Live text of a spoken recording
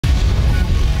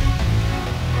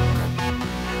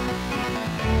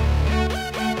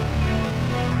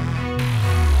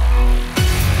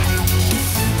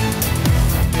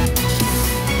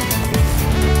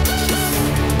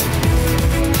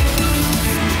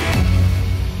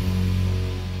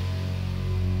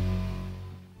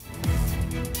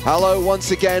Hello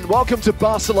once again, welcome to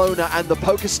Barcelona and the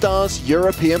PokerStars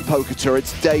European Poker Tour.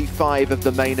 It's day 5 of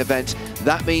the main event.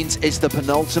 That means it's the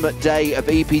penultimate day of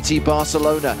EPT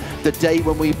Barcelona, the day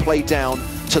when we play down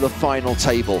to the final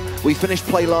table. We finished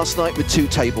play last night with 2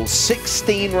 tables,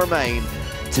 16 remain.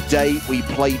 Today we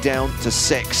play down to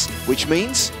 6, which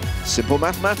means, simple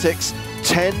mathematics,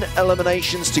 10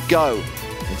 eliminations to go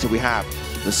until we have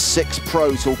the 6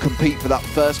 pros who'll compete for that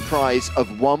first prize of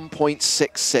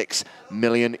 1.66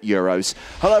 million euros.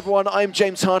 Hello everyone, I'm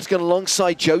James Hartigan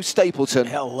alongside Joe Stapleton.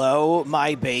 Hello,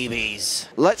 my babies.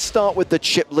 Let's start with the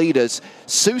chip leaders.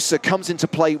 Sousa comes into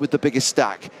play with the biggest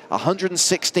stack,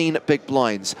 116 big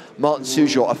blinds. Martin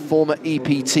Sousa, a former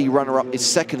EPT runner-up, is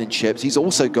second in chips. He's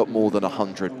also got more than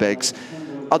 100 bigs.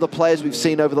 Other players we've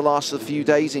seen over the last few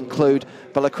days include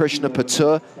Balakrishna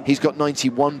Patur, he's got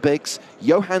 91 bigs.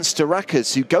 Johan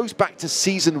Starakas, who goes back to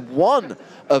season 1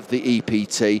 of the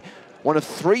EPT, one of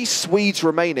 3 Swedes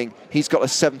remaining, he's got a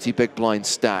 70 big blind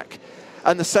stack.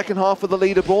 And the second half of the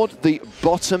leaderboard, the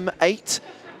bottom 8,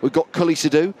 we've got Cully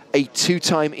Sadu, a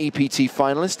 2-time EPT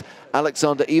finalist,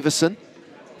 Alexander Ivarsson,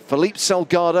 Felipe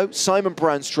Salgado, Simon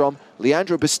Brandstrom,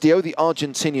 Leandro Bastillo, the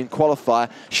Argentinian qualifier,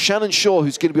 Shannon Shorr,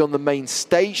 who's going to be on the main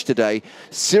stage today,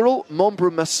 Cyril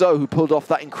Montbrun-Massot, who pulled off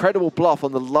that incredible bluff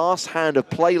on the last hand of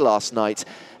play last night,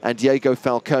 and Diego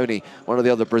Falcone, one of the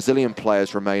other Brazilian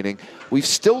players remaining. We've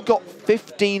still got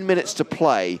 15 minutes to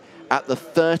play at the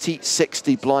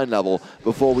 30-60 blind level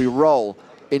before we roll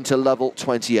into level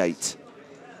 28.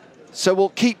 So we'll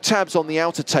keep tabs on the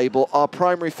outer table. Our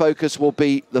primary focus will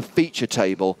be the feature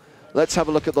table. Let's have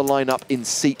a look at the lineup in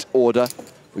seat order.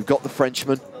 We've got the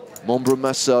Frenchman,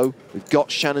 Montbrun-Massot. We've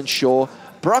got Shannon Shorr.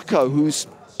 Braco, who's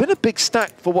been a big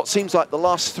stack for what seems like the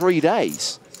last 3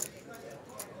 days.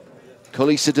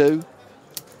 Cully Sadu,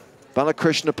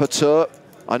 Balakrishna Patur.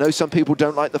 I know some people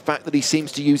don't like the fact that he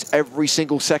seems to use every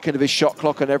single second of his shot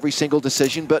clock on every single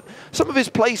decision, but some of his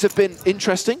plays have been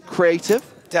interesting, creative.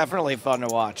 Definitely fun to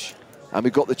watch. And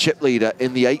we've got the chip leader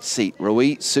in the 8th seat,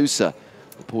 Rui Sousa,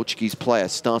 the Portuguese player,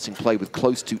 starting play with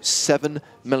close to 7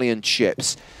 million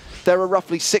chips. There are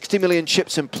roughly 60 million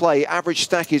chips in play. Average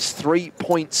stack is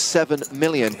 3.7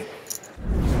 million.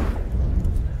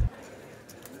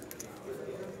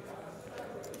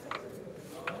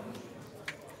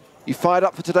 You fired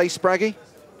up for today, Spraggy?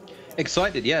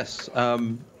 Excited, yes.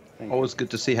 Always good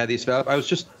to see how these develop. I was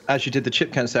just, as you did the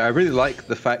chip count there, I really like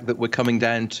the fact that we're coming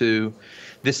down to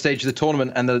this stage of the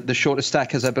tournament, and the shortest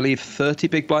stack has, I believe, 30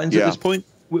 big blinds at this point,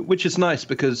 which is nice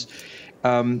because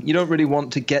you don't really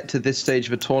want to get to this stage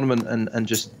of a tournament and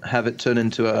just have it turn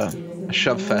into a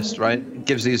shove fest, right? It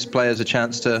gives these players a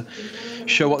chance to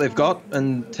show what they've got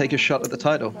and take a shot at the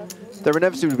title. There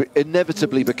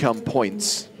inevitably become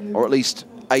points, or at least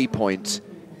a point,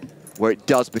 where it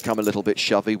does become a little bit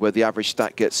shovey, where the average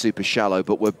stack gets super shallow,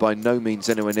 but we're by no means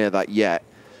anywhere near that yet.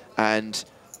 And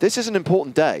this is an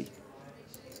important day.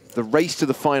 The race to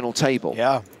the final table.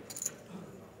 Yeah.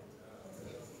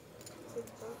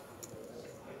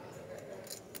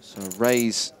 So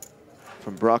raise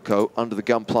from Braco under the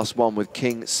gun +1 with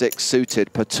King 6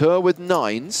 suited. Patur with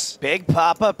 9s. Big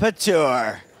Papa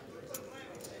Patur.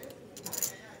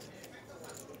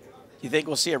 You think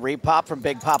we'll see a repop from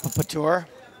Big Papa Patur?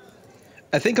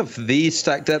 I think of these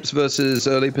stack depths versus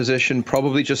early position,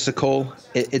 probably just a call.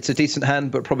 It's a decent hand,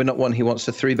 but probably not one he wants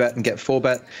to 3-bet and get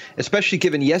 4-bet, especially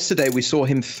given yesterday we saw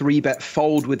him 3-bet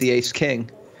fold with the ace-king.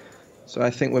 So I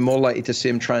think we're more likely to see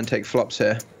him try and take flops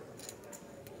here.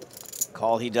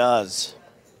 Call he does.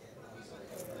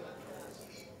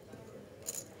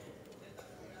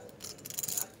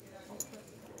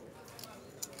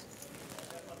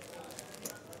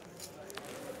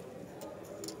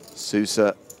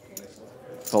 Sousa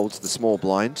folds the small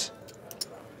blind.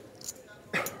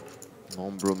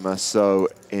 Montbrun-Massot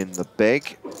in the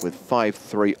big with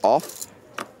 5-3 off.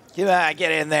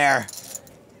 Get in there.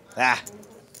 Ah.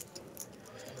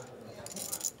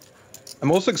 I'm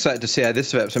also excited to see how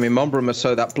this develops. I mean,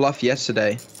 Montbrun-Massot, that bluff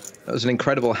yesterday, that was an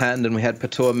incredible hand, and we had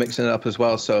Patur mixing it up as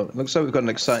well. So it looks like we've got an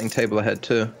exciting table ahead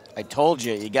too. I told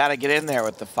you, you got to get in there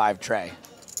with the 5 tray.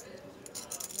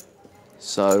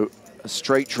 So a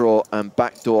straight draw and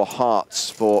backdoor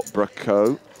hearts for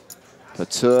Braco.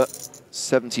 Patur,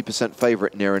 70%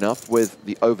 favorite near enough with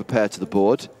the overpair to the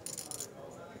board.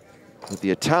 But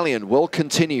the Italian will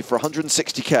continue for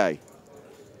 160K.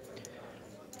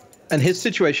 And his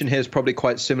situation here is probably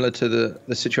quite similar to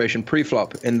the situation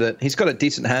pre-flop, in that he's got a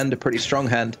decent hand, a pretty strong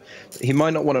hand. He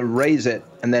might not want to raise it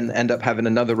and then end up having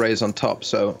another raise on top.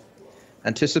 So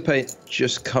anticipate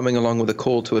just coming along with a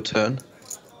call to a turn.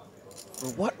 For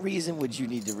what reason would you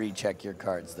need to recheck your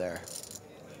cards there?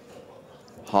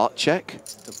 Heart check.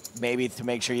 Maybe to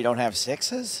make sure you don't have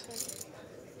sixes?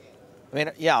 I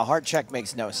mean, yeah, a heart check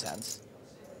makes no sense.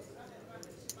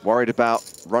 Worried about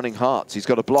running hearts. He's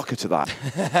got a blocker to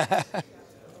that.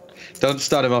 Don't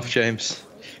start him off, James.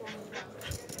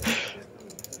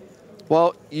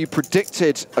 Well, you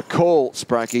predicted a call,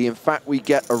 Spraggy. In fact, we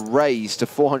get a raise to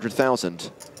 400,000.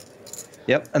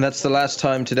 Yep, and that's the last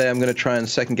time today I'm going to try and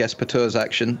second-guess Patur's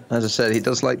action. As I said, he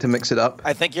does like to mix it up.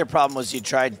 I think your problem was you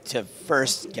tried to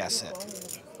first guess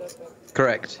it.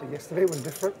 Correct. Yesterday was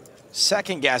different.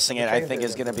 Second guessing it, I think,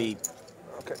 is going to be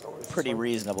pretty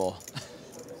reasonable.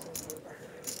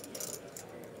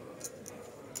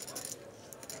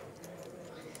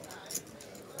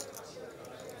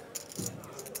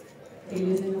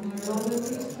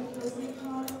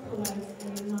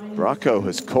 Braco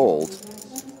has called.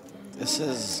 This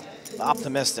is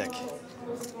optimistic.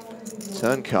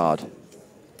 Turn card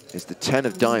is the 10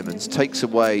 of diamonds. Takes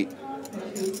away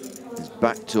his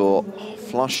backdoor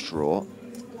flush draw.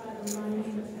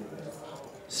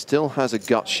 Still has a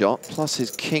gut shot, plus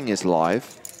his king is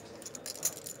live.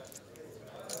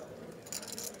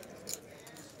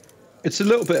 It's a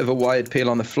little bit of a wide peel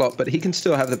on the flop, but he can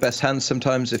still have the best hand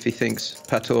sometimes if he thinks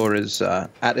Patur is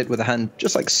at it with a hand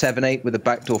just like 7-8 with a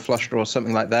backdoor flush draw or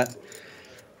something like that.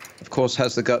 Of course,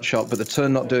 has the gut shot, but the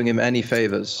turn not doing him any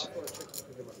favors.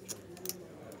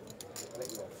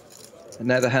 And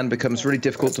now the hand becomes really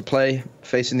difficult to play.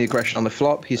 Facing the aggression on the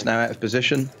flop, he's now out of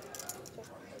position.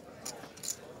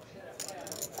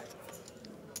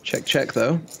 Check, check,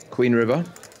 though. Queen river.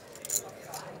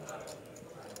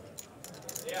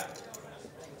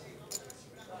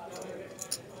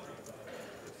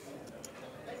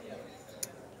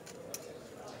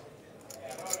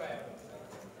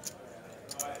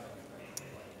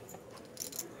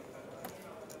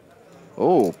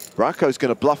 Oh, Braco's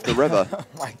going to bluff the river. Oh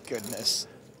my goodness.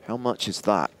 How much is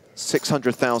that?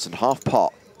 600,000, half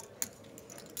pot.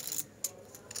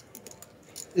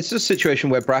 It's a situation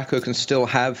where Braco can still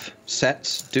have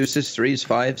sets, deuces, threes,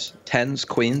 fives, tens,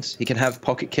 queens. He can have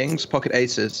pocket kings, pocket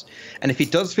aces. And if he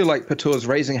does feel like Patur's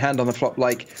raising a hand on the flop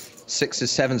like sixes,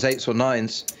 sevens, eights, or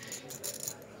nines,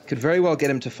 could very well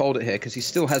get him to fold it here because he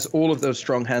still has all of those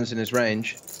strong hands in his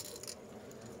range.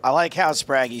 I like how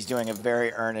Spraggy's doing a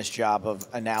very earnest job of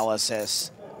analysis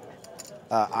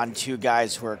on two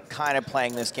guys who are kind of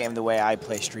playing this game the way I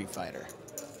play Street Fighter.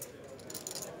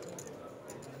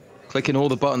 Clicking all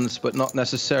the buttons, but not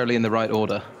necessarily in the right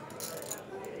order.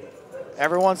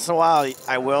 Every once in a while,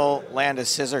 I will land a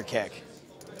scissor kick.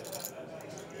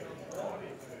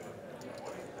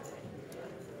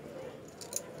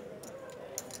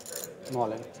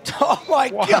 Oh my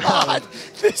God,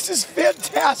 this is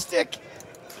fantastic.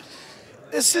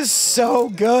 This is so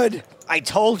good. I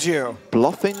told you.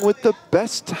 Bluffing with the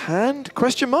best hand?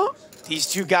 Question mark? These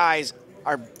two guys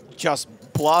are just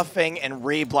bluffing and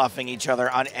re-bluffing each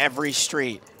other on every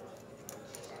street.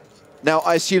 Now,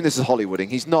 I assume this is Hollywooding.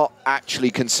 He's not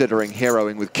actually considering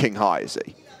heroing with king high, is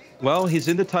he? Well, he's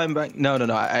in the time bank. No,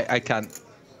 I can't.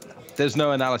 There's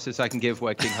no analysis I can give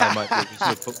where king high might be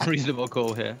a reasonable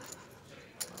call here.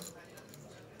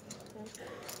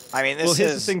 I mean, Well,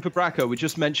 here's the thing for Braco. We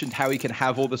just mentioned how he can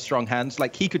have all the strong hands.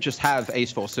 Like, he could just have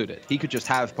ace-4 suited. He could just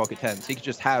have pocket tens. He could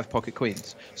just have pocket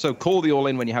queens. So call the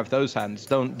all-in when you have those hands.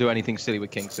 Don't do anything silly with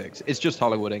king six. It's just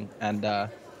Hollywooding. And,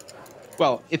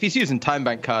 well, if he's using time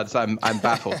bank cards, I'm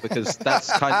baffled because that's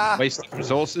kind of wasting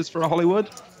resources for a Hollywood,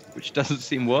 which doesn't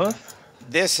seem worth.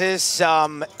 This is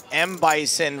some M.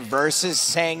 Bison versus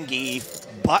Zangief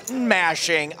button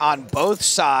mashing on both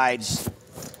sides.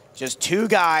 Just two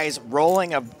guys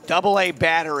rolling a AA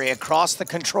battery across the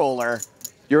controller.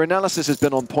 Your analysis has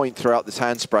been on point throughout this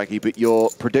hand, Spraggy, but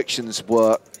your predictions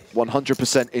were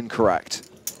 100% incorrect.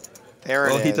 There it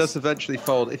is. Well, he does eventually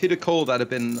fold. If he'd have called, I'd have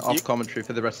been off commentary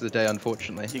for the rest of the day,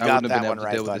 unfortunately. I wouldn't have been able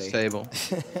to deal with this table.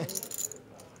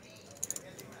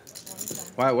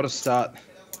 Wow, what a start.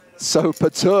 So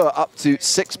Patur up to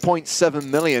 6.7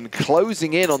 million,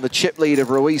 closing in on the chip lead of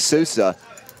Ruiz Sousa.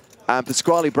 And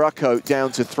Pasquale Braco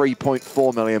down to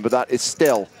 3.4 million, but that is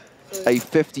still a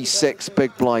 56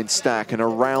 big blind stack and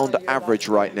around average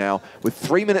right now, with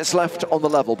 3 minutes left on the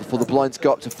level before the blinds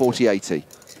go up to 40-80.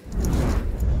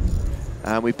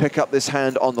 And we pick up this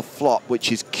hand on the flop, which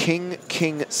is King,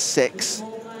 King 6.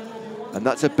 And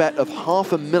that's a bet of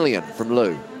 $500,000 from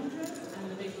Lou.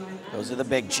 Those are the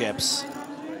big chips.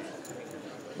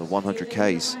 The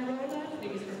 100Ks.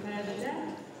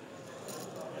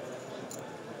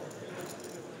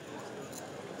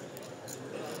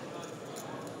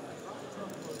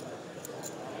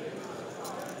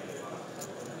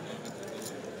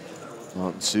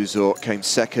 Martin Suzor came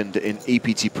second in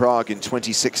EPT Prague in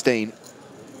 2016.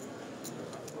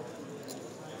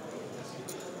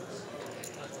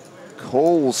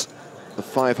 Calls the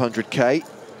 500K,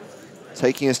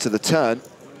 taking us to the turn.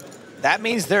 That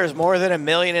means there's more than $1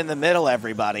 million in the middle,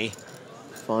 everybody.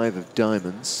 5 of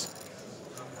diamonds.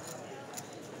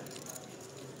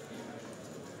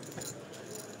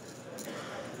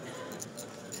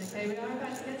 Okay, we are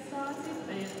about to get started.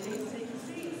 May it please take your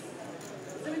seats.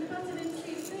 So we've button in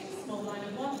seat 6, small line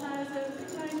of 1,000, big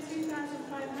line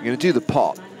 2,500. If you're going to do the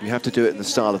pot, you have to do it in the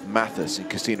style of Mathis in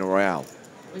Casino Royale.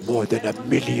 More than $1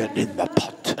 million in the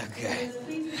pot. Okay.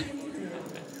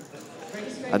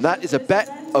 And that is a bet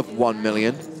of 1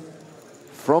 million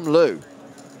from Lou.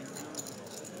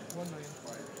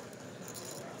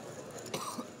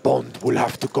 Bond will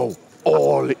have to go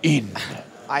all in.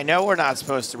 I know we're not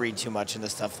supposed to read too much into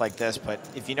stuff like this, but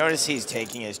if you notice he's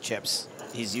taking his chips,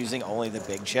 he's using only the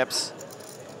big chips.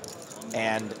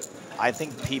 And I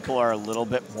think people are a little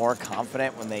bit more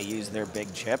confident when they use their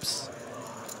big chips.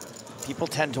 People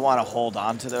tend to want to hold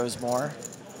on to those more.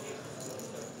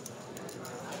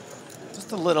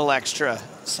 Just a little extra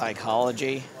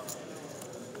psychology.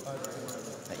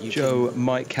 That you Joe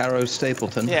Mike Caro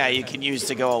Stapleton. Yeah, you can use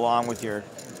to go along with your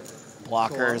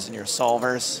blockers and your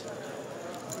solvers.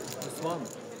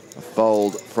 A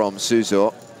fold from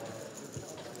Suzor.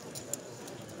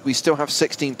 We still have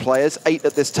 16 players, 8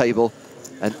 at this table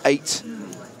and 8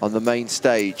 on the main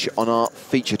stage on our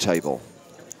feature table.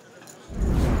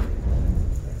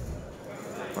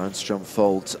 Randstrom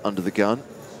folds under the gun.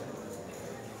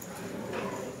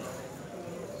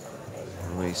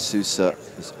 Rui Sousa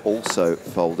is also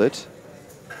folded.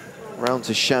 Round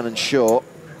to Shannon Shorr.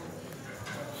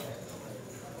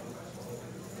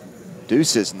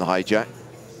 Deuces in the hijack.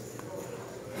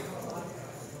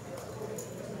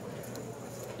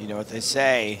 You know what they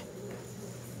say,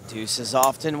 deuces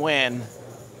often win.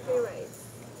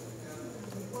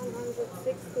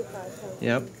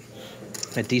 Yep.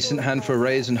 A decent hand for a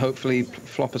raise and hopefully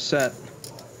flop a set.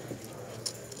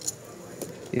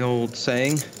 The old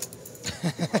saying.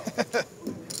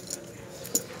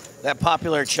 That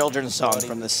popular children's song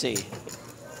from the sea.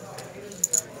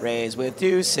 Raise with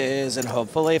deuces and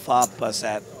hopefully flop a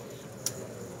set.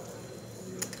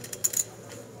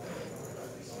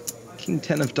 King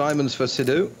 10 of diamonds for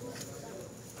Sidhu.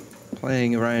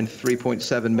 Playing around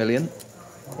 3.7 million.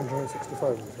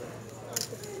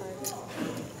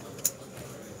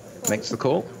 165. Makes the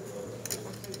call.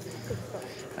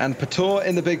 And Patur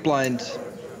in the big blind.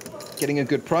 Getting a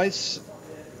good price.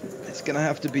 It's going to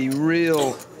have to be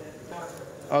real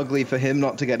ugly for him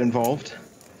not to get involved,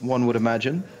 one would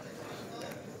imagine.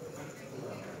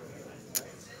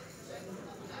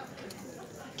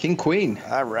 King Queen.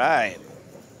 All right.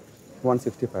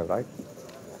 165, right?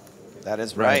 That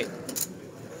is right.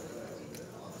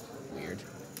 Weird.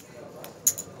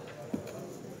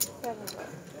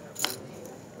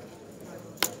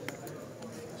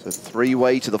 So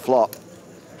 3-way to the flop.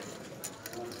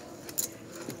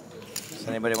 Does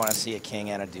anybody want to see a king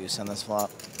and a deuce on this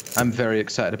flop? I'm very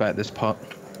excited about this pot.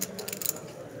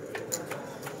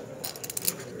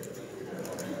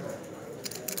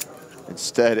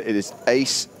 Instead, it is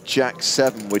ace, jack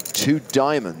 7 with 2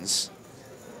 diamonds.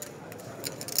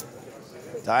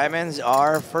 Diamonds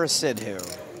are for Sidhu.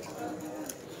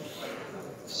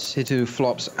 Sidhu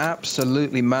flops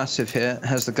absolutely massive here.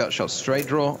 Has the gut shot straight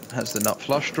draw, has the nut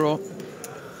flush draw.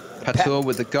 Patur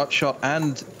with the gut shot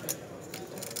and...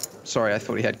 Sorry, I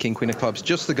thought he had king, queen of clubs.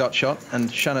 Just the gut shot,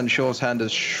 and Shannon Shorr's hand is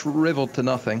shriveled to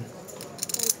nothing.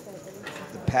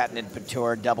 The patented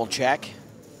Patur double check.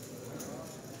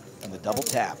 And the double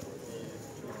tap.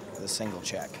 The single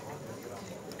check.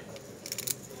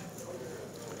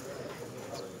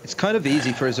 It's kind of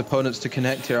easy for his opponents to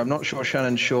connect here. I'm not sure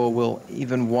Shannon Shorr will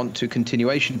even want to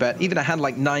continuation bet. Even a hand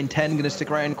like 9-10 going to stick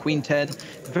around, queen 10.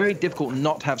 Very difficult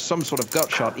not to have some sort of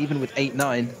gut shot, even with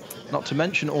 8-9. Not to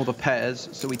mention all the pairs.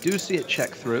 So we do see it check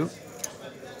through.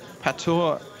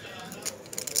 Patur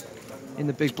in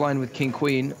the big blind with king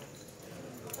queen.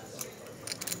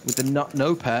 With the nut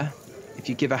no pair. If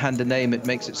you give a hand a name, it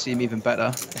makes it seem even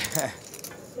better.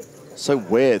 So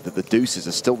weird that the deuces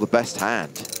are still the best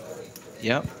hand.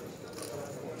 Yep.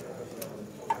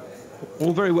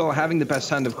 All very well having the best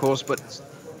hand, of course, but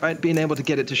about being able to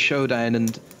get it to showdown,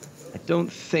 and I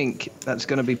don't think that's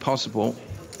going to be possible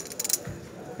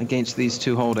against these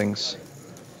two holdings.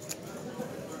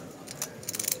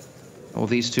 Or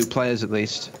these two players, at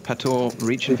least. Patur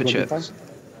reaching for chips.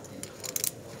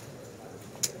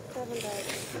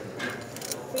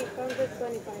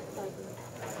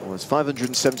 Almost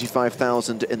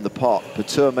 575,000 in the pot.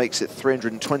 Patur makes it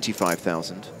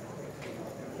 325,000.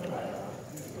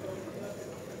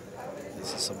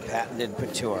 This is some patented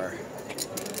Patur.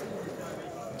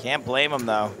 Can't blame him,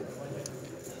 though.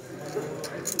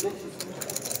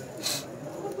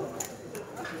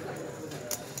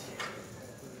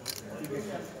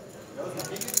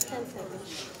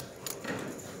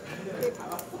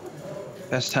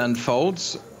 Best hand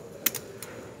folds.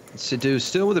 Sidhu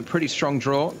still with a pretty strong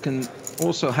draw, can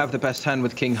also have the best hand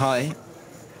with king high.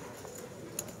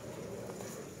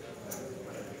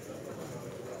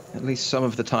 At least some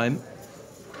of the time.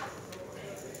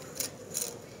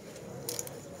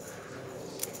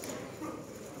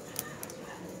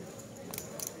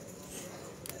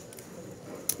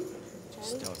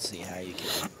 Just don't see how you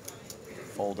can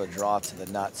fold a draw to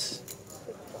the nuts.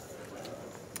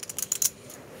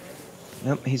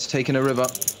 Yep, he's taken a river.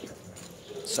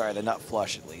 Sorry, the nut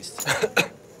flush at least.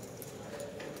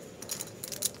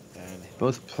 And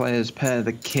Both players pair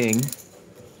the king.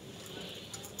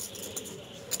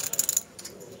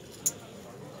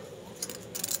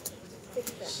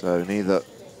 So neither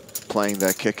playing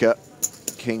their kicker.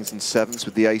 Kings and sevens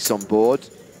with the ace on board.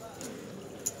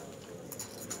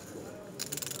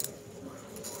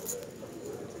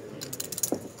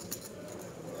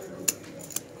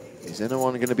 Is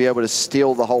anyone going to be able to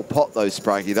steal the whole pot, though,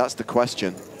 Spraggy? That's the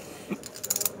question.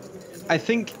 I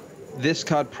think this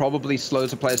card probably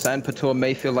slows a player's hand. Patur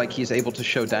may feel like he's able to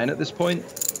show down at this point.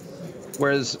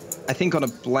 Whereas I think on a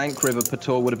blank river,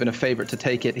 Patur would have been a favorite to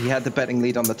take it. He had the betting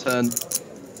lead on the turn.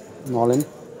 All in.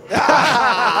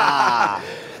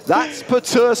 That's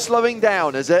Patur slowing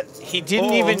down, is it? he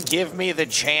didn't even give me the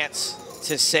chance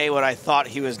to say what I thought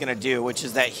he was going to do, which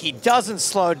is that he doesn't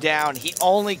slow down. He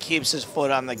only keeps his foot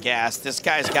on the gas. This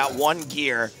guy's got one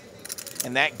gear,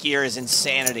 and that gear is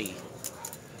insanity.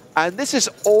 And this is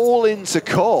all in to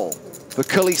call for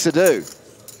Cully Sidhu.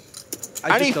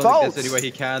 And he don't folds. think there's any way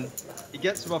he can. He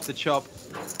gets him off the chop.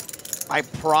 I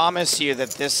promise you that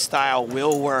this style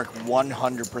will work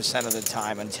 100% of the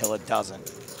time until it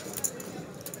doesn't.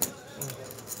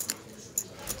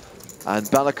 And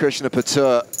Balakrishna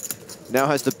Patur now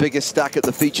has the biggest stack at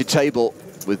the feature table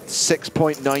with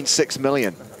 6.96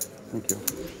 million. Thank you.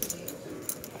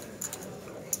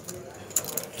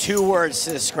 2 words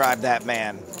to describe that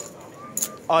man.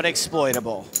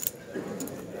 Unexploitable.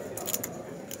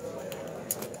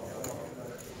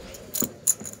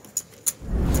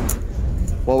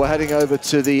 Well, we're heading over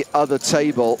to the other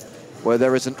table where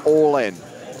there is an all-in.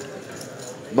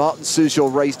 Martin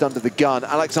Suzhou raised under the gun.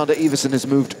 Alexander Ivarsson has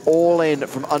moved all in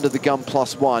from under the gun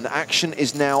 +1. Action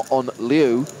is now on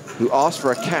Liu, who asked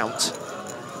for a count.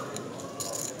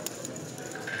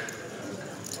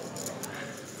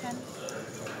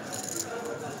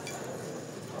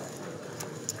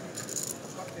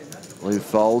 Liu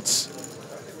folds.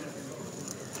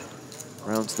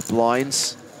 Rounds the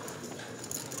blinds.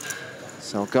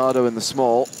 Salgado in the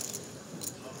small.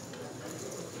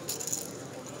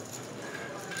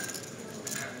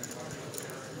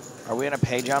 Are we in a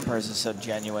pay jump, or is this a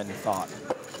genuine thought?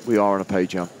 We are on a pay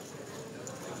jump.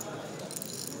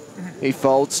 He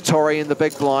folds. Torrey in the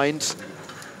big blind.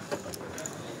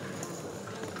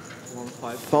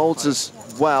 Folds as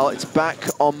well. It's back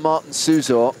on Martin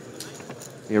Suzhou,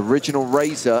 the original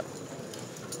raiser.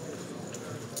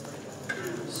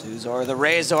 Suzhou the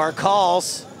Razor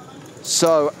calls.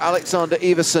 So Alexander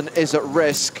Ivarsson is at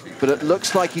risk, but it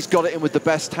looks like he's got it in with the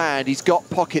best hand. He's got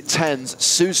pocket 10s.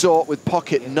 Suzhou with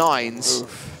pocket 9s.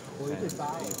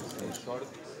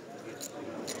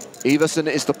 Ivarsson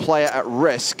is the player at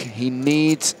risk. He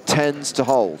needs 10s to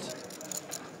hold.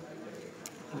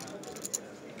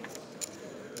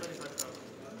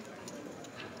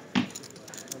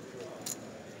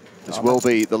 This will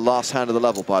be the last hand of the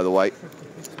level, by the way.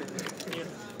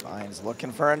 Line's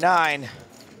looking for a 9.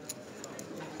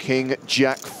 King,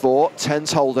 Jack 4,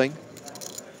 10s holding.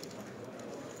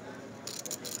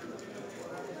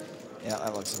 Yeah,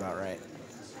 that looks about right.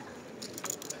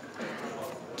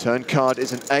 Turn card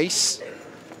is an ace.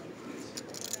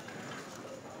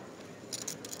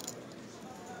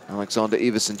 Alexander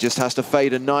Ivarsson just has to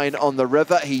fade a 9 on the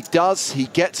river. He does. He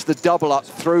gets the double up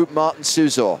through Martin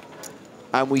Suzhou.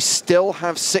 And we still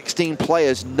have 16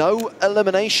 players. No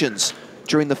eliminations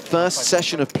during the first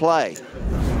session of play.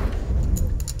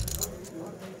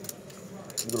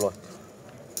 Good luck.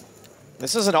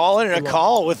 This is an all-in and a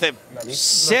call with a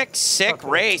sick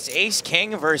race.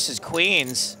 Ace-King versus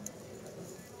Queens.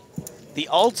 The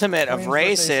ultimate of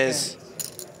races.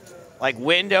 Like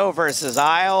window versus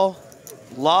aisle,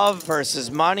 love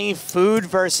versus money, food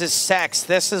versus sex.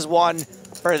 This is one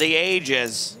for the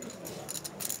ages.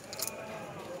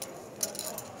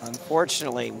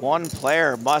 Unfortunately, one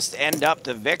player must end up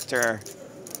the victor.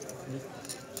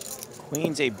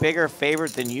 Queen's a bigger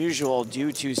favorite than usual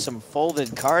due to some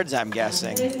folded cards, I'm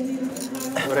guessing.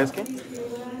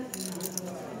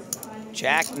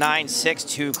 Jack 9-6,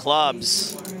 2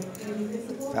 clubs.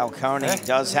 Falcone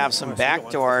does have some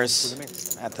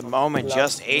backdoors. At the moment,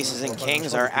 just aces and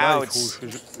kings are out.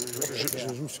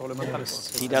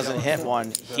 He doesn't hit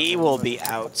one. He will be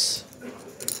out.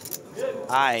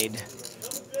 Eyed.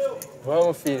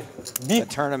 The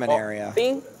tournament area.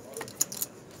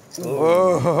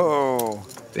 Whoa.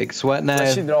 Big sweat now.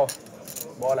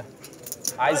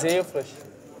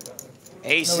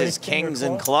 Aces, kings,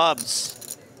 and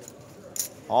clubs.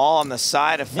 All on the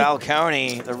side of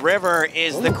Falcone. The river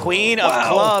is the queen of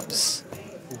clubs.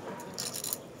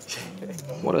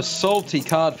 What a salty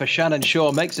card for Shannon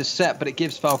Shorr. Makes a set, but it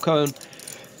gives Falcone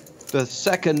the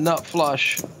second nut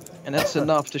flush. And that's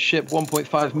enough to ship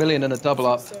 1.5 million in a double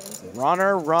up.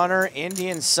 Runner, runner,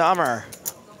 Indian summer.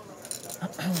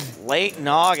 Late in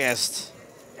August.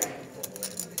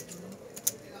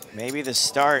 Maybe the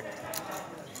start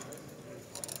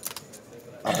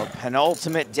of a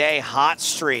penultimate day hot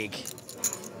streak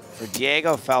for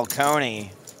Diego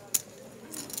Falcone,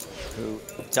 who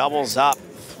doubles up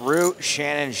through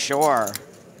Shannon Shorr.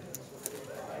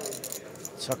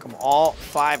 Took him all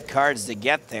 5 cards to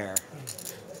get there.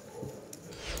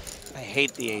 I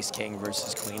hate the ace-king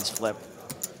versus queens flip.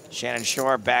 Shannon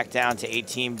Shorr back down to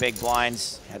 18 big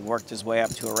blinds, had worked his way up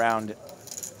to around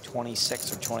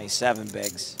 26 or 27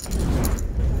 bigs.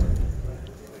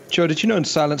 Joe, did you know in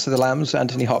Silence of the Lambs,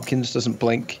 Anthony Hopkins doesn't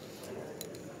blink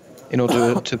in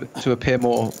order to appear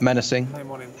more menacing,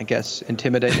 I guess,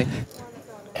 intimidating?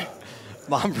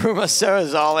 Mom Brumaso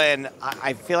is all in.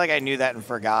 I feel like I knew that and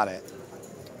forgot it.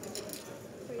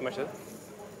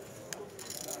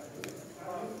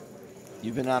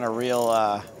 You've been on a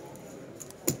real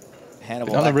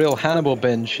Hannibal. On a real Hannibal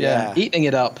binge, yeah. Eating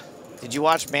it up. Did you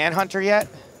watch Manhunter yet?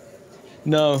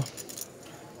 No.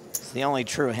 It's the only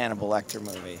true Hannibal Lecter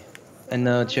movie.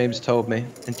 And James told me,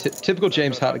 in typical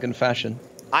James Hartigan fashion.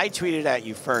 I tweeted at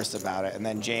you first about it, and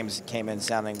then James came in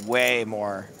sounding way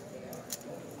more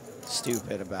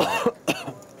stupid about it.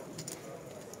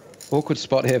 Awkward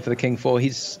spot here for the King 4.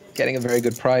 He's getting a very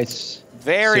good price.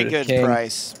 Very good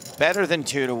price. Better than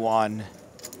 2 to 1.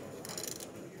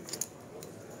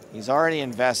 He's already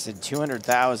invested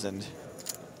 200,000.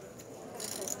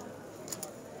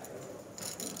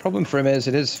 Problem for him is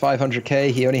it is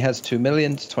 500K. He only has 2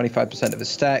 million, 25% of his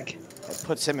stack. It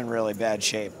puts him in really bad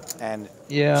shape. And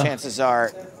yeah, chances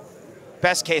are,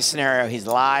 best case scenario, he's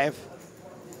live.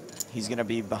 He's going to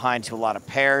be behind to a lot of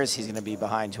pairs. He's going to be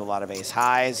behind to a lot of ace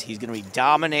highs. He's going to be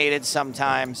dominated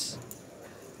sometimes.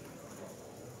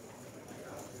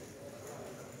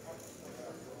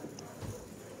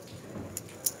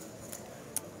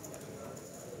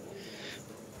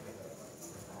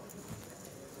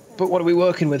 But what are we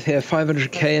working with here?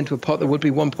 500K into a pot that would be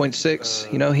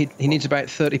 1.6. You know, he needs about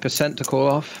 30% to call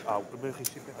off.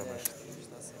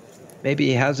 Maybe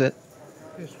he has it.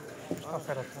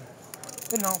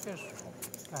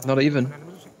 Not even.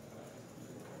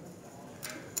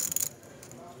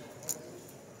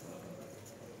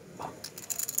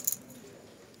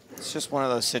 It's just one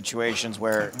of those situations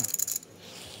where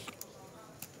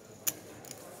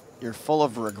you're full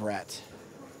of regret.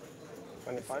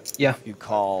 Yeah. You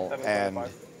call and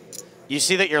you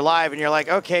see that you're live and you're like,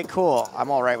 okay, cool. I'm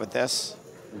all right with this.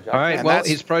 All right, and well,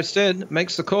 he's priced in,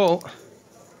 makes the call.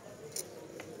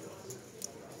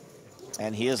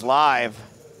 And he is live.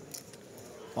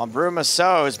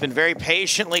 Brumaso has been very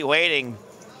patiently waiting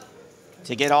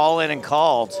to get all in and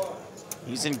called.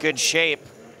 He's in good shape.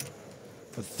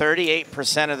 For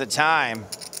 38% of the time,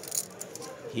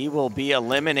 he will be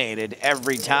eliminated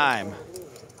every time.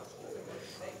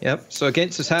 Yep, so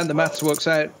against his hand, the maths works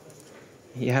out.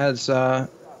 He has the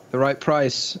right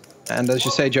price. And as you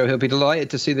say, Joe, he'll be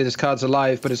delighted to see that his cards are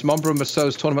live, but it's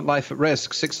Brumaso's tournament life at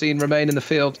risk. 16 remain in the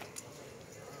field.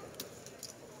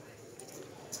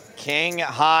 King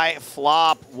high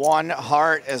flop, 1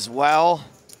 heart as well.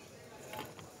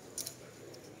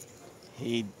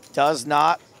 He does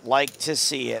not like to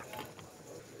see it.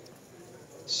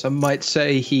 Some might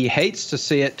say he hates to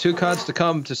see it. 2 cards to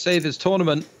come to save his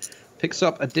tournament. Picks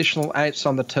up additional outs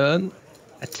on the turn.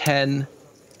 A 10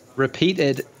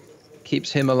 repeated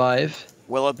keeps him alive.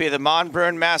 Will it be the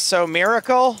Brumaso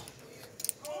miracle?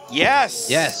 Yes.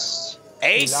 Yes.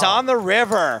 Ace on the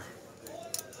river.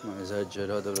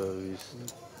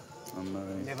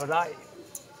 Never die.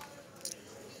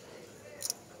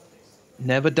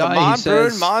 Never die, he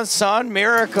says. Monson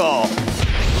miracle.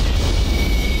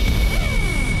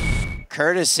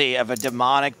 courtesy of a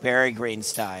demonic Barry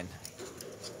Greenstein.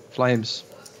 Flames.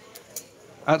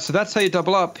 So that's how you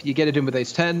double up. You get it in with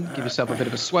ace-10, give yourself a bit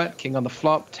of a sweat, king on the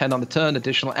flop, 10 on the turn,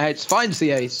 additional outs, finds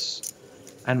the ace,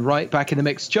 and right back in the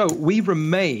mix. Joe, we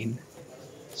remain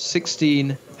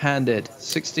 16-handed,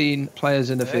 16 players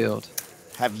in the field.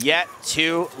 Have yet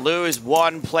to lose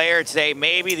one player today.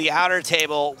 Maybe the outer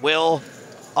table will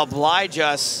oblige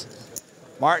us.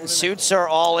 Martin Suitsor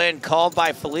all in, called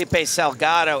by Felipe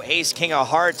Salgado. Ace-king of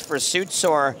hearts for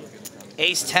Suitsor.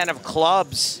 Ace-10 of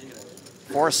clubs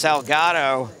for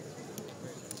Salgado.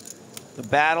 The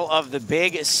battle of the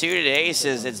big suited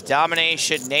aces. It's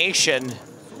Domination Nation.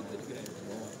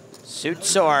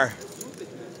 Suitsor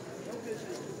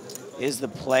is the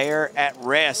player at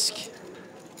risk.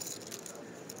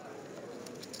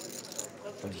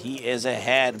 But he is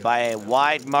ahead by a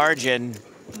wide margin.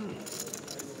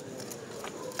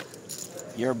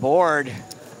 Your board,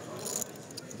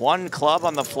 one club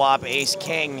on the flop,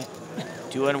 ace-king,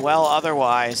 doing well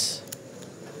otherwise.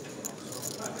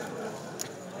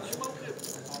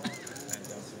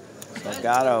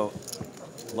 Salgado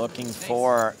looking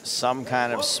for some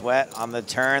kind of sweat on the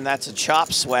turn. That's a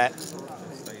chop sweat.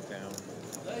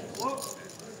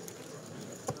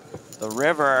 The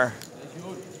river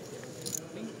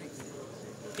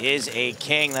is a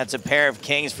king. That's a pair of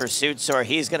kings for Suitsor.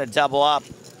 He's going to double up.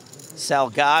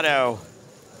 Salgado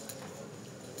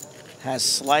has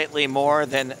slightly more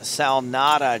than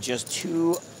Salnada, just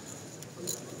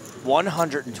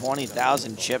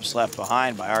 120,000 chips left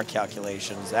behind by our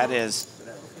calculations. That is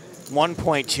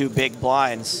 1.2 big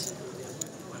blinds.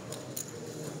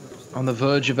 On the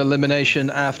verge of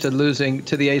elimination after losing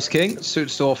to the ace-king,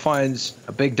 Suitsor finds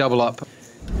a big double up.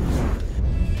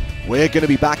 We're going to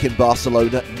be back in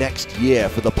Barcelona next year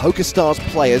for the PokerStars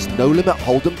Players No Limit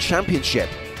Hold'em Championship.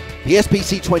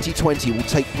 PSPC 2020 will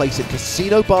take place at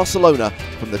Casino Barcelona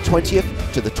from the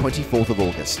 20th to the 24th of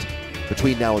August.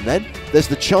 Between now and then, there's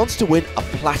the chance to win a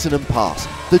Platinum Pass,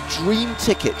 the dream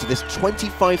ticket to this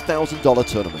 $25,000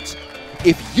 tournament.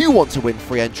 If you want to win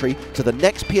free entry to the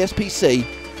next PSPC,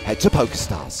 head to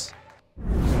PokerStars.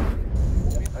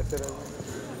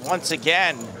 Once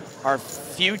again, our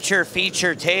future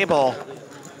feature table,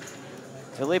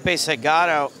 Felipe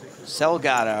Salgado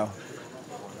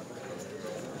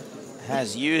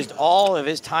has used all of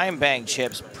his time bank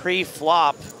chips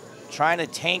pre-flop, trying to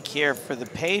tank here for the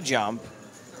pay jump.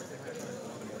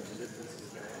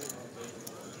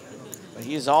 But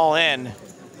he's all in.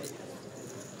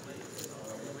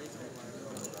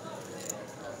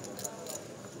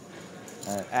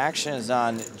 Action is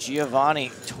on Giovanni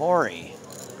Torri,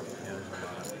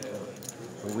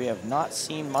 who we have not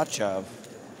seen much of.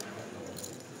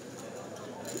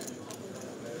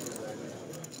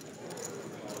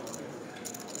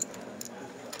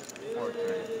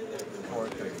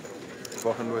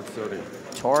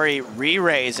 Torri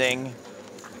re-raising.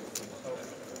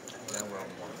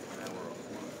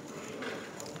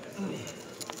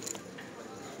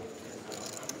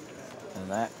 And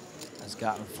that has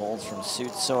gotten folds from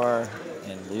Suitsor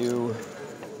and Liu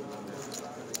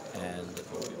and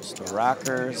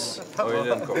Storakers.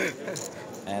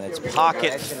 And it's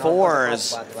pocket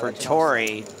fours for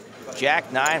Torri,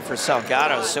 Jack 9 for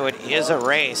Salgado, so it is a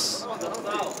race.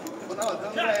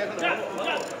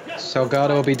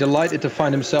 Salgado will be delighted to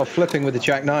find himself flipping with the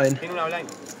Jack 9.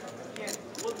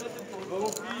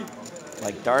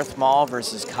 Like Darth Maul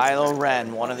versus Kylo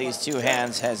Ren, one of these two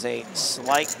hands has a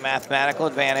slight mathematical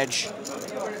advantage.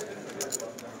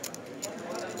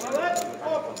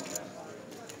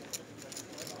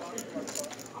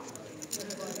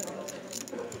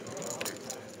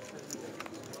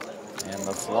 And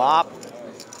the flop,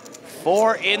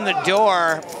 4 in the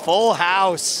door, full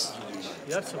house.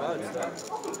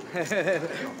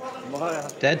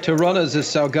 Dead to runners is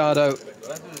Salgado.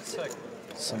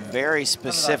 Some very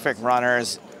specific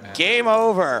runners. Game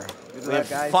over. We have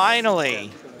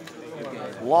finally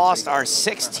lost our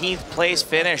 16th place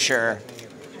finisher,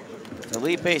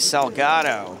 Felipe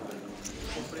Salgado,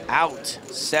 out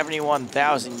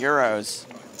 71,000 euros.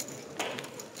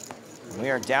 We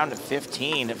are down to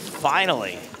 15,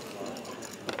 finally.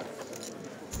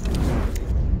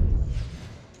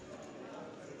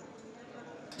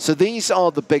 So these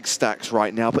are the big stacks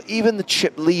right now, but even the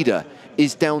chip leader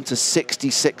is down to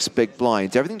 66 big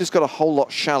blinds. Everything just got a whole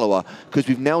lot shallower because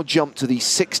we've now jumped to the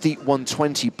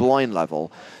 60-120 blind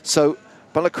level. So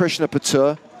Balakrishna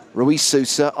Patur, Rui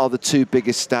Sousa are the two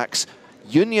biggest stacks.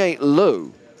 Yunye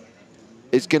Liu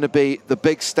is going to be the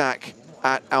big stack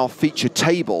at our feature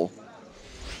table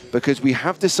because we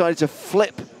have decided to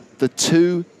flip the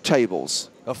two tables.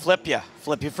 I'll flip you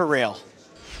for real.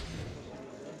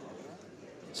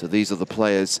 So these are the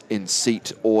players in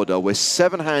seat order. We're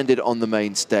 7-handed on the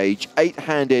main stage,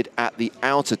 8-handed at the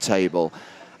outer table.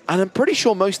 And I'm pretty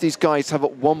sure most of these guys have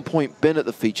at one point been at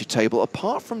the feature table,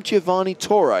 apart from Giovanni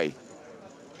Torre.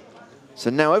 So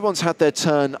now everyone's had their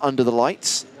turn under the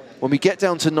lights. When we get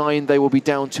down to 9, they will be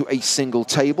down to a single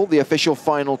table. The official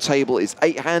final table is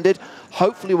 8-handed.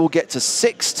 Hopefully we'll get to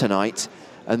 6 tonight,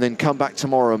 and then come back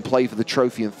tomorrow and play for the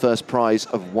trophy and first prize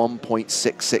of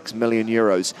 1.66 million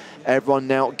euros. Everyone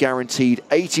now guaranteed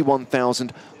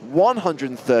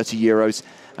 81,130 euros,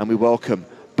 and we welcome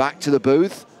back to the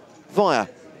booth via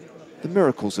the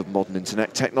miracles of modern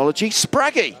internet technology,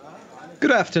 Spraggy.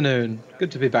 Good afternoon.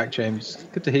 Good to be back, James.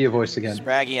 Good to hear your voice again.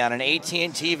 Spraggy on an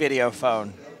AT&T video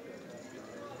phone.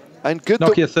 And good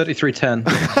Nokia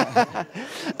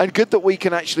 3310. And good that we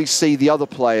can actually see the other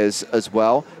players as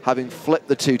well, having flipped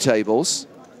the 2 tables.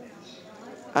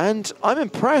 And I'm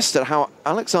impressed at how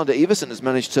Alexander Ivarsson has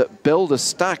managed to build a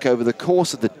stack over the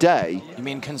course of the day. You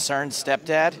mean concerned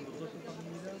stepdad?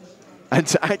 And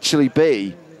to actually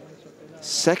be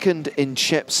second in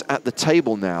chips at the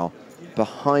table now,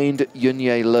 behind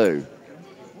Yunye Liu.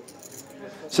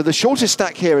 So the shortest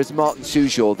stack here is Martin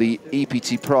Sujor, the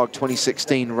EPT Prague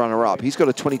 2016 runner-up. He's got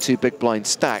a 22 big blind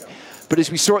stack. But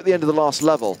as we saw at the end of the last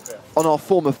level, on our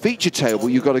former feature table,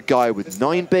 you've got a guy with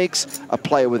 9 bigs, a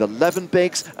player with 11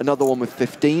 bigs, another one with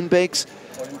 15 bigs.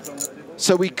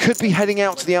 So we could be heading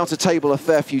out to the outer table a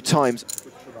fair few times.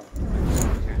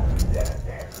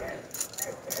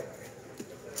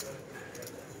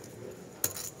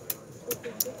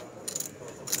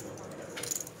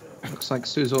 Looks like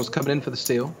Suzor's coming in for the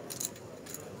steal.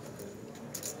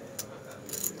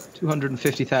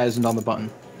 250,000 on the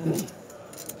button.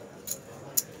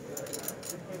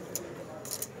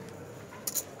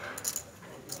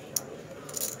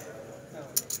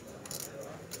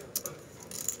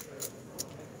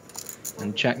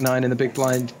 And Jack 9 in the big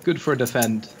blind, good for a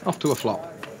defend. Off to a flop.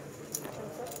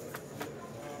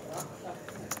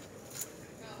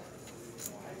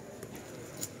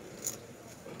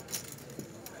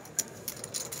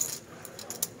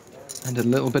 And a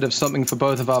little bit of something for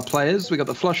both of our players. We got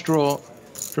the flush draw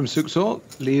from Suksor,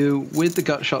 Liu with the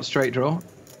gut shot straight draw.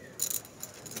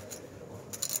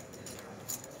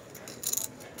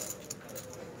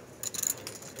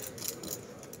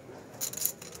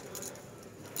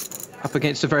 Up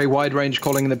against a very wide range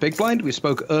calling in the big blind. We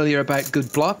spoke earlier about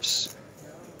good bluffs.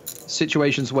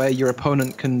 Situations where your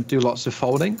opponent can do lots of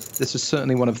folding. This is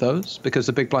certainly one of those, because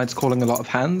the big blind's calling a lot of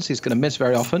hands. He's going to miss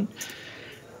very often.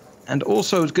 And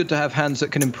also it's good to have hands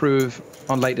that can improve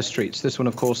on later streets. This one,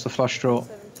 of course, the flush draw.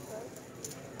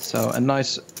 So a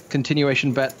nice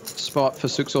continuation bet spot for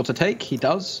Suksor to take. He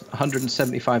does,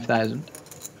 175,000.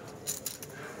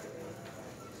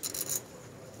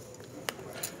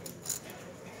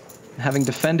 Having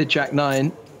defended Jack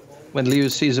 9, when Liu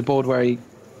sees a board where he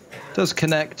does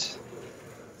connect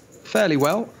fairly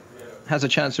well, has a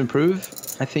chance to improve,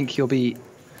 I think he'll be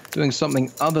doing something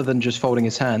other than just folding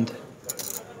his hand.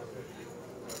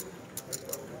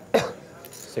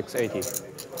 680.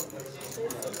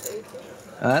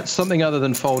 That's something other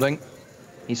than folding.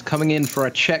 He's coming in for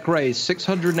a check raise,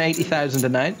 680,000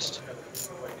 announced.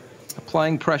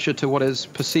 Applying pressure to what is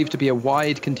perceived to be a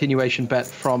wide continuation bet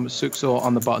from Suksor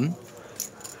on the button.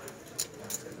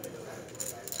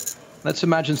 Let's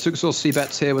imagine Suksor's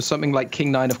c-bets here with something like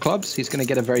King 9 of clubs. He's going to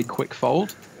get a very quick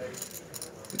fold,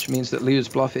 which means that Liu's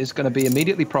bluff is going to be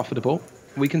immediately profitable.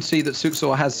 We can see that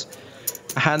Suksor has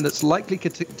a hand that's likely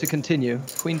to continue,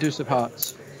 Queen Deuce of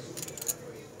Hearts.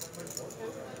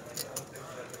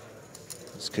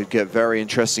 This could get very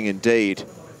interesting indeed.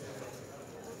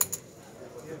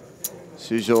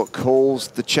 Suzor calls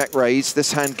the check raise,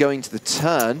 this hand going to the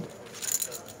turn.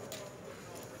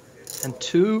 And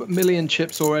 2 million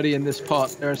chips already in this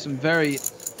pot. There are some very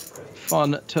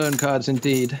fun turn cards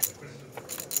indeed.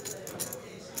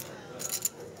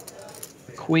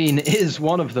 Queen is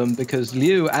one of them, because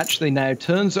Liu actually now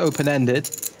turns open-ended,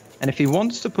 and if he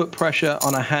wants to put pressure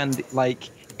on a hand like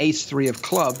Ace-3 of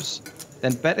clubs,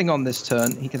 then betting on this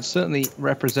turn, he can certainly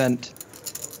represent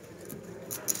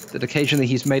that occasionally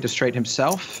he's made a straight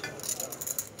himself.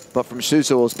 But from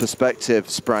Suzor's perspective,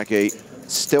 Spraggy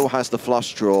still has the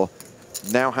flush draw,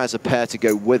 now has a pair to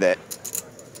go with it.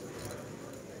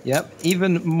 Yep,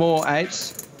 even more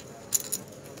outs.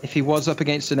 If he was up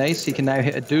against an ace, he can now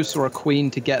hit a deuce or a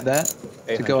queen to get there,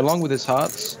 to go along with his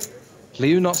hearts.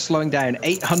 Liu not slowing down,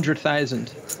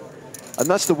 800,000. And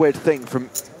that's the weird thing, from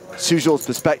Suzor's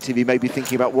perspective, he may be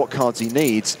thinking about what cards he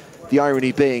needs. The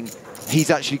irony being,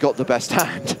 he's actually got the best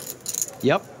hand.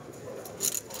 Yep.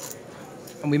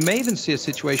 And we may even see a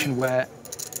situation where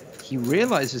he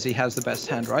realizes he has the best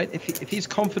hand, right? If he's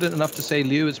confident enough to say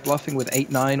Liu is bluffing with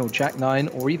 8-9 or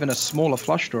Jack-9 or even a smaller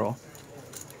flush draw,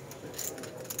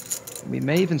 we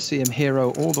may even see him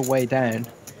hero all the way down.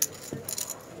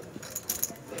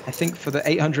 I think for the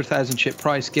 800,000 chip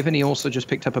price, given he also just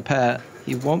picked up a pair,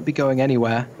 he won't be going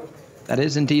anywhere. That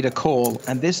is indeed a call,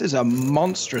 and this is a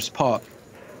monstrous pot.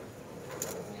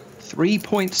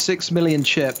 3.6 million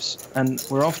chips, and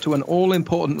we're off to an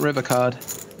all-important river card.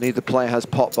 Neither player has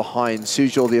pot behind.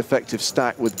 Suzhou the effective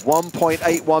stack with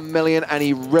 1.81 million, and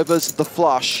he rivers the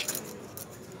flush.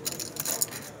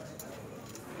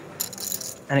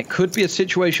 And it could be a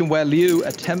situation where Liu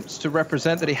attempts to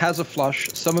represent that he has a flush.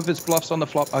 Some of his bluffs on the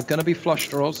flop are going to be flush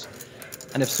draws.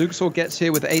 And if Suksor gets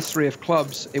here with ace-3 of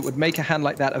clubs, it would make a hand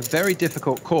like that a very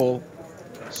difficult call.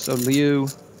 So Liu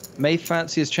may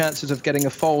fancy his chances of getting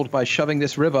a fold by shoving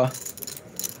this river.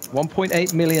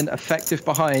 1.8 million effective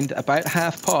behind, about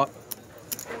half pot.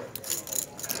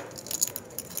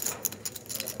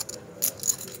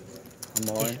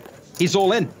 He's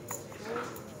all in.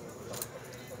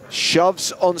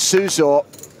 Shoves on Suzhou,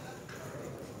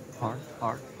 Hard.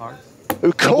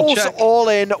 who calls all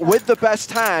in with the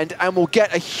best hand and will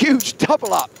get a huge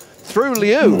double up through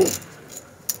Liu.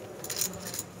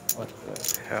 What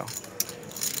the hell?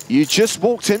 You just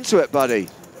walked into it, buddy.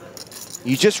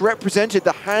 You just represented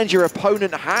the hand your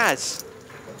opponent has.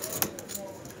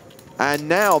 And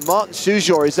now Martin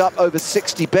Suzhou is up over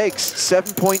 60 bigs,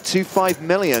 7.25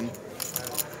 million.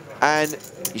 And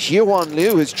Yuan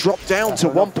Liu has dropped down to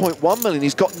 1.1 million.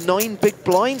 He's got 9 big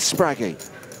blinds, Spraggy.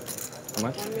 How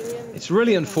much? It's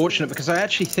really unfortunate because I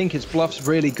actually think his bluff's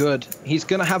really good. He's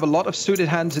going to have a lot of suited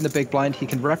hands in the big blind. He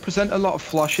can represent a lot of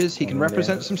flushes. He can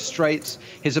represent some straights.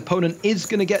 His opponent is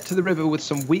going to get to the river with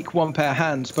some weak one-pair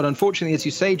hands. But unfortunately, as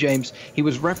you say, James, he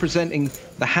was representing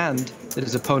the hand that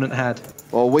his opponent had.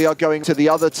 Well, we are going to the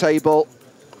other table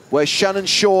where Shannon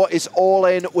Shorr is all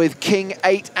in with King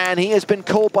 8, and he has been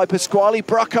called by Pasquale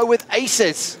Braco with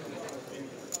aces.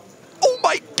 Oh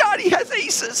my God, he has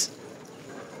aces.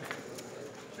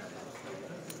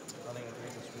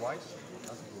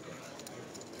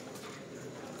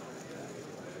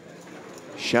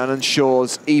 Shannon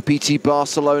Shorr's EPT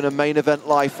Barcelona main event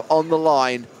life on the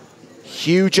line.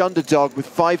 Huge underdog with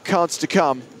 5 cards to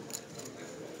come.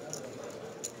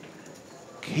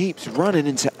 Keeps running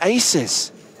into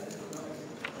aces.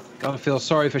 Gotta feel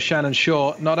sorry for Shannon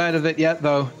Shorr. Not out of it yet,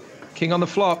 though. King on the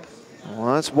flop.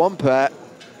 Well, that's one pair.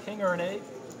 King or an 8?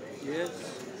 Yes,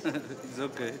 it's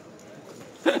okay.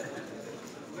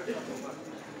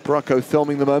 Braco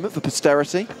filming the moment for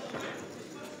posterity.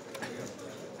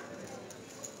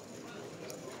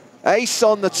 Ace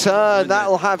on the turn,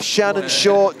 that'll have Shannon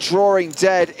Shorr drawing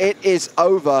dead. It is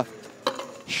over.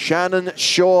 Shannon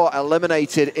Shorr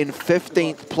eliminated in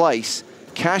 15th place.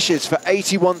 Cashes for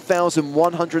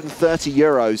 81,130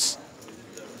 euros.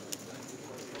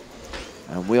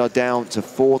 And we are down to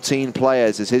 14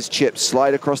 players as his chips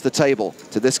slide across the table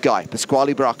to this guy,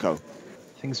 Pasquale Braco.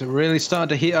 Things are really starting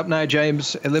to heat up now,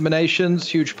 James. Eliminations,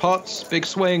 huge pots, big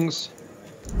swings.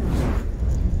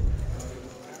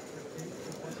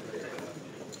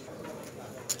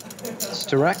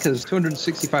 Staraka's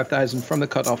 265,000 from the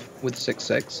cutoff with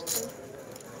 6-6.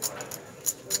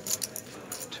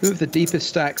 2 of the deepest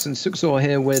stacks, and Suksor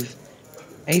here with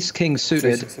ace-king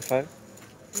suited. 365.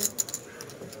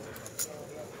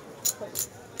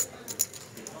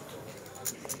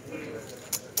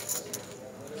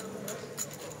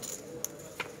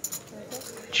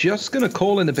 Just going to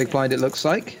call in the big blind, it looks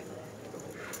like.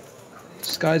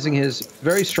 Disguising his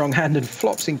very strong hand, and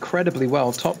flops incredibly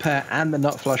well. Top pair and the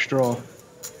nut flush draw.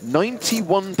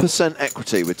 91%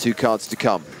 equity with 2 cards to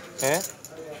come. Yeah.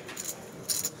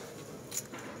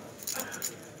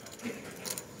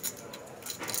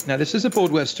 Now this is a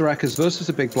board where Staraka's versus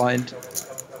a big blind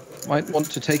might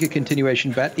want to take a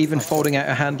continuation bet. Even folding out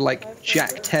a hand like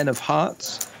Jack 10 of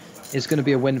hearts is going to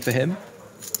be a win for him.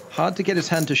 Hard to get his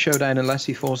hand to showdown unless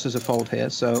he forces a fold here.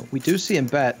 So we do see him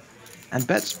bet, and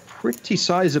bets pretty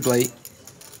sizably.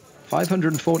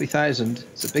 540,000.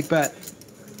 It's a big bet.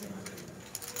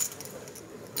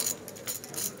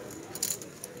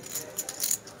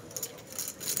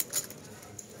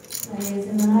 Players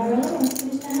in the high roll, once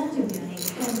finished their hand, you'll be on a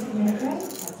 20-minute break.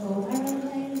 That's all high roll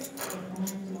players in the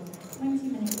hand on a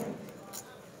 20-minute break.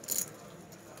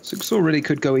 Suksor really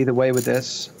could go either way with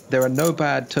this. There are no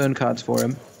bad turn cards for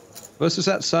him. Versus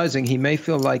that sizing, he may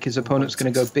feel like his opponent's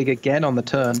going to go big again on the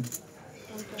turn.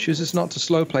 Chooses not to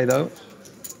slow play, though.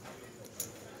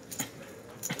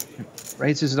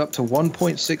 Raises it up to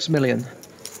 1.6 million.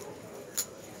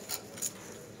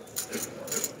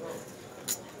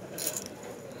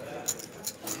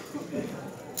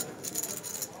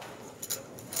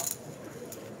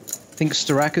 think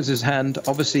Starakis' hand,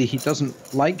 obviously he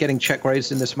doesn't like getting check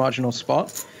raised in this marginal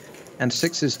spot. And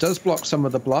sixes does block some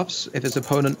of the bluffs if his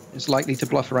opponent is likely to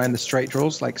bluff around the straight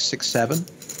draws, like 6-7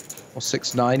 or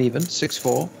 6-9 even,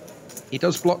 6-4. He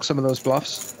does block some of those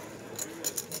bluffs.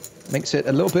 Makes it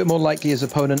a little bit more likely his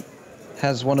opponent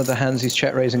has one of the hands he's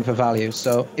check raising for value.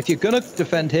 So if you're going to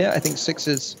defend here, I think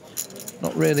sixes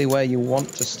not really where you want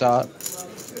to start.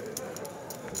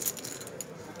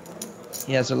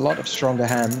 He has a lot of stronger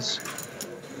hands.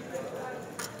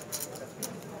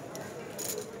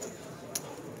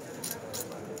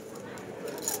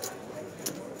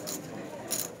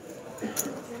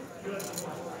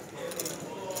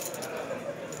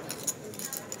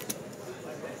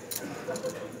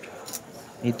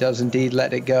 He does indeed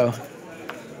let it go.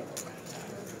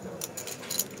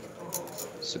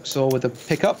 Suxor with a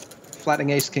pickup,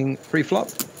 flattening ace-king pre-flop.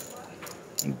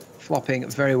 Flopping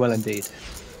very well indeed.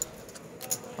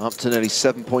 Up to nearly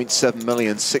 7.7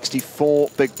 million, 64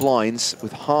 big blinds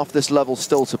with half this level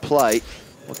still to play.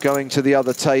 We're going to the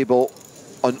other table.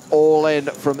 An all-in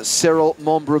from Cyril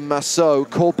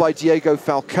Mombrum-Massot, called by Diego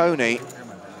Falcone.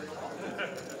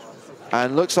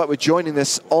 And looks like we're joining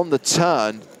this on the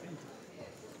turn.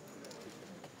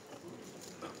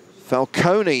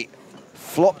 Falcone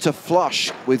flopped a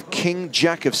flush with King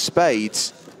Jack of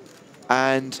Spades,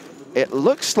 and it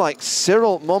looks like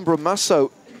Cyril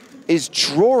Mombrum-Massot is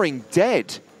drawing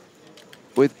dead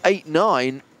with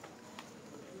 8-9.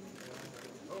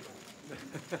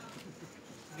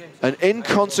 An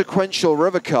inconsequential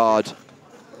river card,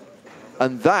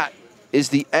 and that is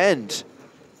the end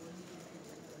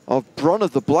of Bron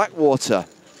of the Blackwater.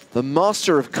 The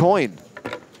master of coin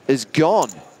is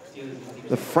gone.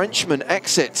 The Frenchman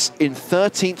exits in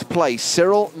 13th place.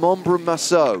 Cyril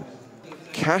Mombrum-Massot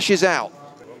cashes out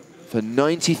for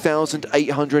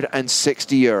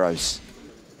 90,860 euros.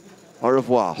 Au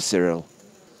revoir, Cyril.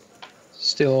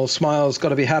 Still, Smiles got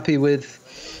to be happy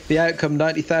with the outcome.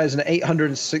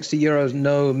 90,860 euros,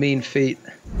 no mean feat.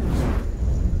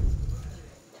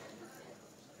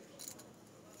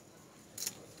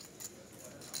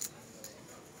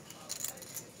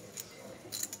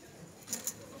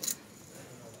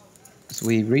 As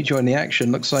we rejoin the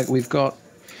action, looks like we've got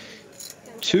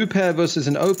two pair versus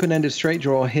an open-ended straight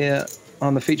draw here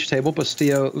on the feature table.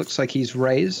 Bastillo looks like he's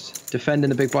raised, defending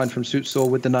the big blind from Suxor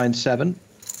with the 9-7.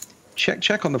 Check,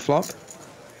 check on the flop.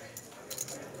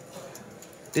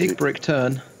 Big brick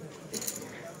turn.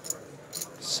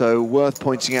 So worth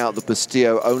pointing out that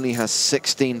Bastillo only has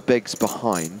 16 bigs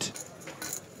behind.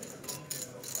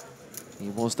 He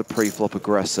was the pre-flop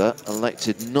aggressor,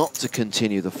 elected not to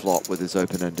continue the flop with his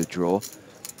open-ended draw.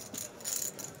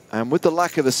 And with the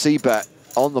lack of a c-bet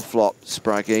on the flop,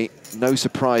 Spraggy, no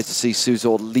surprise to see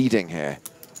Suxor leading here.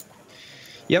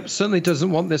 Yep, certainly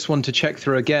doesn't want this one to check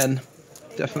through again.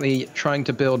 Definitely trying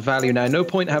to build value now. No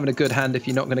point having a good hand if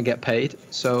you're not going to get paid.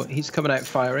 So he's coming out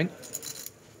firing.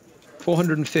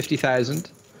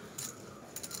 450,000.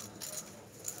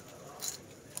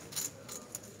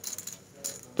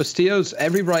 Bastillo's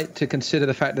every right to consider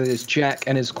the fact that his jack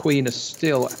and his queen are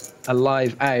still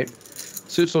alive out.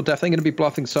 Suxor definitely going to be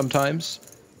bluffing sometimes.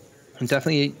 And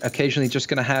definitely occasionally just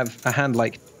going to have a hand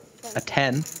like a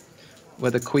 10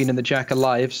 with the queen and the jack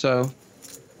alive. So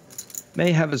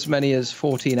may have as many as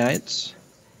 14 outs.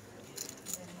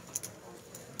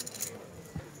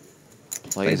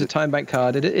 Plays a time bank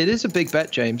card. It is a big bet,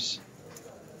 James.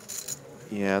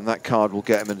 Yeah, and that card will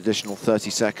get him an additional 30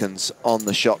 seconds on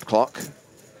the shot clock.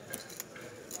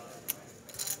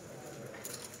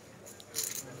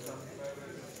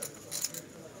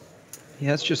 He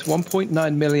has just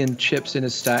 1.9 million chips in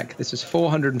his stack. This is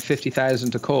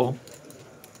 450,000 to call.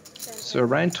 So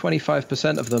around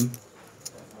 25% of them.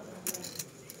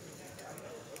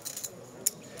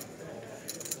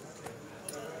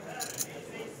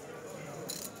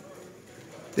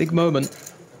 Big moment.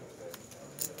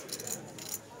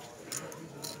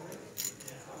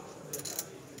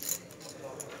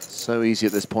 So easy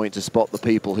at this point to spot the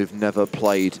people who've never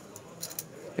played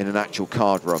in an actual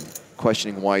card room,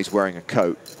 questioning why he's wearing a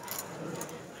coat.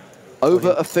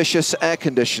 Over-officious air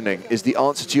conditioning is the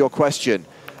answer to your question.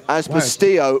 As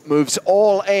Bastillo moves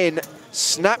all in,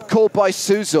 snap call by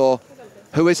Suxor,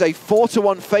 who is a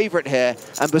 4-1 favorite here,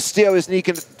 and Bastillo is going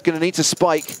to need to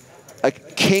spike a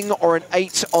king or an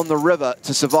 8 on the river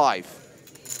to survive.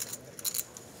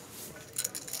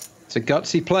 It's a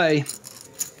gutsy play.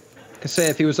 I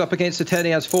say if he was up against a 10,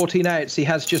 he has 14 outs. He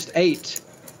has just 8.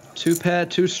 Two pair,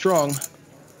 too strong.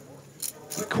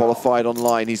 He qualified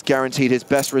online. He's guaranteed his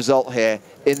best result here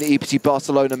in the EPT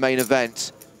Barcelona main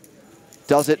event.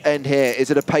 Does it end here? Is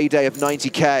it a payday of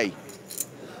 90K?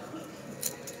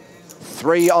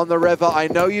 3 on the river. I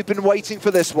know you've been waiting for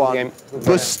this one.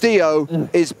 Bustillo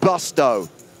is Busto.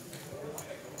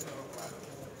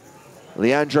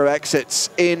 Leandro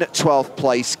exits in 12th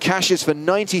place, cashes for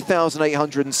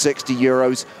 90,860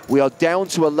 euros. We are down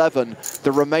to 11.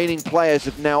 The remaining players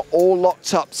have now all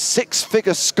locked up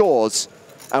 6-figure scores,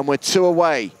 and we're 2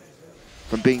 away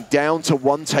from being down to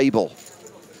 1 table.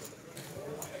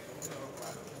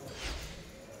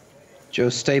 Joe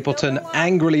Stapleton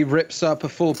angrily rips up a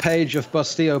full page of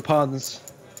Bustillo puns.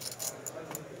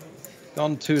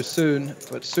 Gone too soon,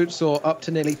 but Suitsor up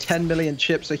to nearly 10 million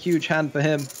chips, a huge hand for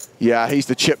him. Yeah, he's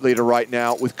the chip leader right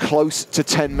now with close to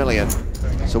 10 million.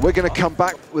 So we're going to come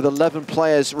back with 11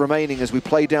 players remaining as we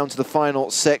play down to the final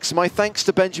 6. My thanks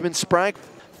to Benjamin Sprague.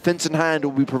 Finton Hand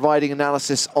will be providing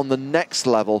analysis on the next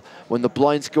level when the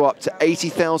blinds go up to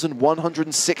 80,000,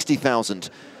 160,000,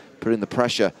 putting the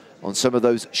pressure on some of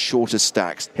those shorter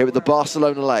stacks here at the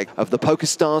Barcelona leg of the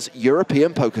PokerStars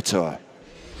European Poker Tour.